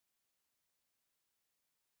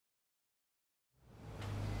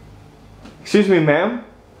Excuse me, ma'am?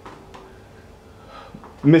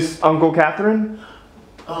 Miss Unkle Katherine?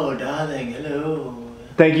 Oh, darling, hello.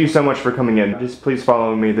 Thank you so much for coming in. Just please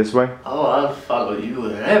follow me this way. Oh, I'll follow you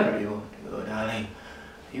wherever you want to go, darling.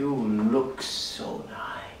 You look so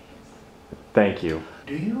nice. Thank you.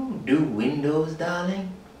 Do you do windows, darling?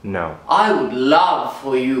 No. I would love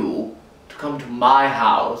for you to come to my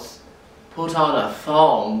house, put on a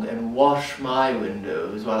thong, and wash my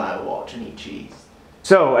windows while I watch and eat cheese.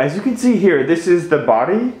 So, as you can see here, this is the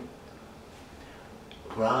body.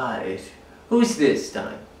 Right. Who's this,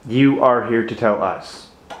 darling? You are here to tell us.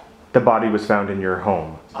 The body was found in your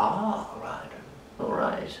home. Ah, right. All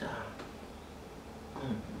right.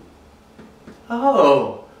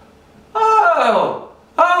 Oh. Oh.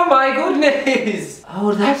 Oh my goodness.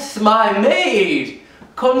 Oh, that's my maid.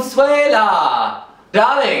 Consuela.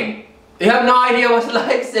 Darling, you have no idea what a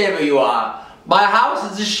lifesaver you are. My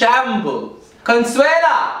house is a shambles.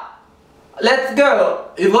 Consuela, let's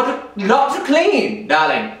go. You've got to clean,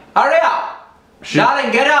 darling. Hurry up.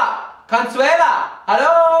 Darling, get up. Consuela,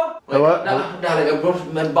 hello? Hello? Darling, I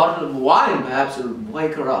brought a bottle of wine. Perhaps it'll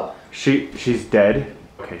wake her up. She's dead?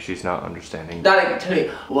 Okay, she's not understanding. Darling, tell me,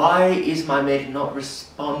 why is my maid not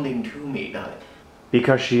responding to me, darling?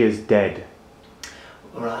 Because she is dead.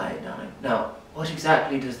 Right, darling. Now, what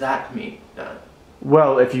exactly does that mean, darling?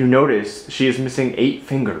 Well, if you notice, she is missing 8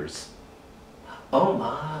 fingers. Oh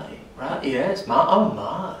my, right, yes, oh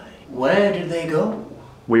my. Where did they go?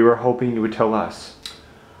 We were hoping you would tell us.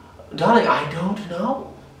 Darling, I don't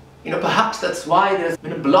know. You know, perhaps that's why there's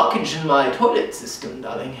been a blockage in my toilet system,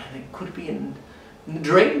 darling. It could be in the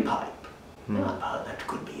drain pipe. Yeah, that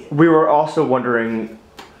could be it. We were also wondering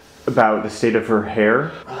about the state of her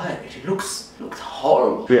hair. Right, it looks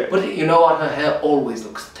horrible. Yeah. But you know what, her hair always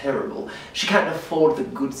looks terrible. She can't afford the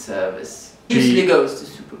good service. Usually goes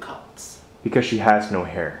to supercuts. Because she has no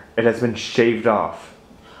hair. It has been shaved off.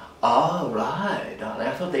 Oh, right, darling.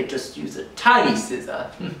 I thought they'd just use a tiny scissor.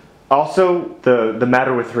 Also, the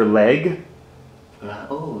matter with her leg.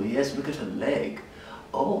 Oh, yes, look at her leg.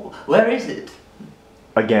 Oh, where is it?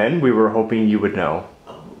 Again, we were hoping you would know.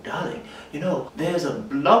 Oh, darling, you know, there's a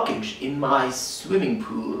blockage in my swimming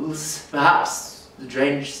pools. Perhaps the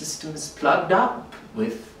drainage system is plugged up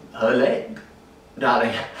with her leg.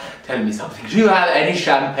 Darling, tell me something. Do you have any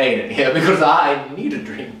champagne in here? Because I need a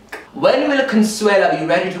drink. When will Consuela be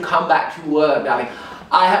ready to come back to work, darling?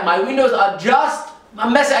 My windows are just a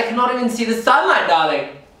mess. I cannot even see the sunlight, darling.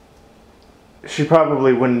 She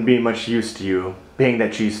probably wouldn't be much use to you, being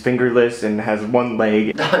that she's fingerless and has 1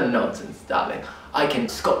 leg. Nonsense, darling. I can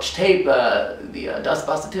scotch tape the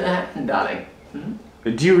dustbuster to her hand, darling.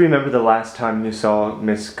 Do you remember the last time you saw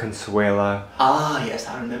Miss Consuela? Ah, yes,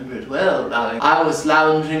 I remember it well, darling. I was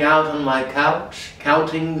lounging out on my couch,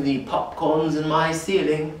 counting the popcorns in my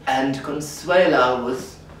ceiling, and Consuela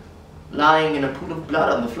was lying in a pool of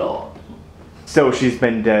blood on the floor. So she's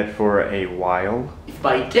been dead for a while? If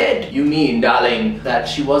by dead you mean, darling, that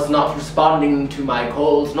she was not responding to my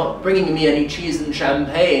calls, not bringing me any cheese and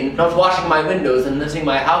champagne, not washing my windows and letting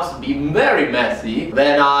my house be very messy,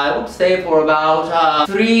 then I would say for about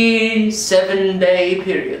 3 7-day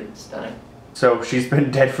periods, darling. So she's been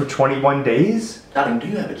dead for 21 days? Darling, do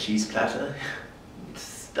you have a cheese platter? It's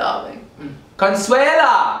starving.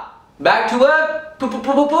 Consuela! Back to work!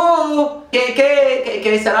 Poo-poo-poo-poo-poo!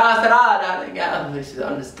 Que sera, darling. Yeah, she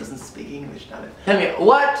doesn't speak English, darling. Tell me,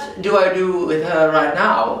 what do I do with her right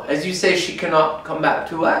now? As you say, she cannot come back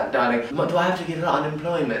to work, darling. Do I have to give her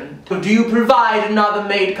unemployment? Do you provide another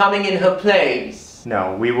maid coming in her place?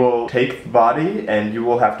 No, we will take the body and you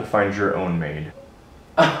will have to find your own maid.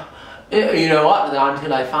 You know what,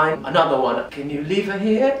 until I find another one, can you leave her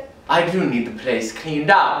here? I do need the place cleaned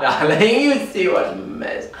up, darling. You see what a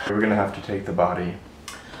mess. We're gonna have to take the body.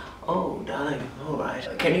 Oh, darling, alright.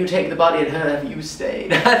 Can you take the body and her have you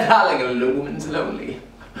stayed? Darling, a woman's lonely.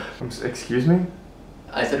 Excuse me?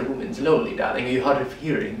 I said a woman's lonely, darling. Are you hard of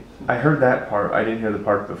hearing? I heard that part. I didn't hear the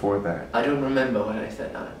part before that. I don't remember what I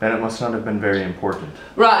said, darling. Then it must not have been very important.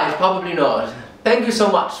 Right, probably not. Thank you so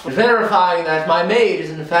much for verifying that my maid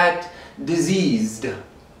is in fact diseased.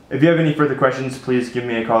 If you have any further questions, please give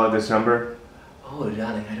me a call at this number. Oh,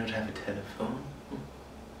 darling, I don't have a telephone.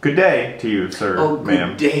 Good day to you, sir, oh,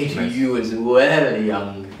 ma'am. good day to you as well,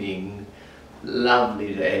 young thing.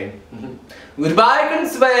 Lovely day. Goodbye,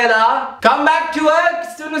 Consuela. Come back to work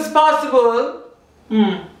as soon as possible.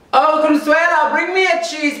 Oh, Consuela, bring me a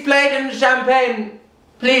cheese plate and champagne.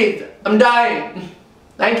 Please, I'm dying.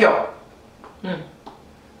 Thank you.